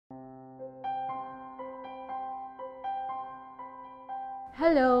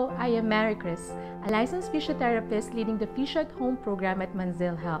Hello, I am Mary Chris, a licensed physiotherapist leading the Physio at Home program at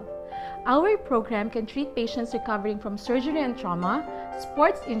Manzil Health. Our program can treat patients recovering from surgery and trauma,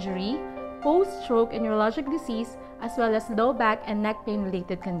 sports injury, post-stroke and neurologic disease, as well as low back and neck pain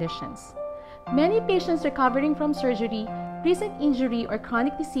related conditions. Many patients recovering from surgery, recent injury, or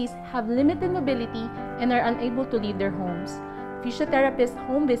chronic disease have limited mobility and are unable to leave their homes. Physiotherapist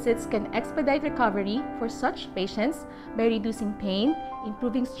home visits can expedite recovery for such patients by reducing pain,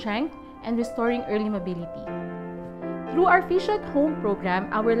 improving strength, and restoring early mobility. Through our Physio at Home program,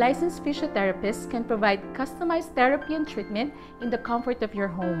 our licensed physiotherapists can provide customized therapy and treatment in the comfort of your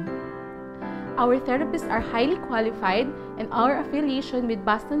home. Our therapists are highly qualified, and our affiliation with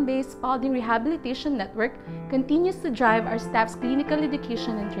Boston-based Spalding Rehabilitation Network continues to drive our staff's clinical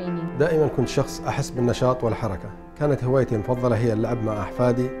education and training. دائما كنت شخص أحس بالنشاط والحركة. كانت هوايتي المفضلة هي اللعب مع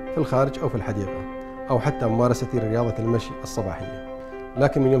أحفادي في الخارج أو في الحديقة، أو حتى ممارستي لرياضة المشي الصباحية.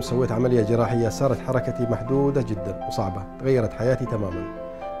 لكن من يوم سويت عملية جراحية صارت حركتي محدودة جدا وصعبة، تغيرت حياتي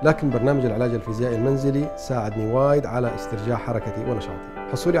تماما. لكن برنامج العلاج الفيزيائي المنزلي ساعدني وايد على استرجاع حركتي ونشاطي.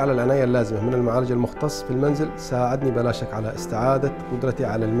 حصولي على العناية اللازمة من المعالج المختص في المنزل ساعدني بلا شك على استعادة قدرتي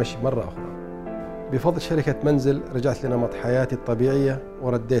على المشي مرة أخرى. بفضل شركة منزل رجعت لنمط حياتي الطبيعية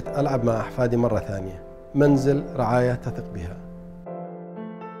ورديت ألعب مع أحفادي مرة ثانية. منزل رعاية تثق بها.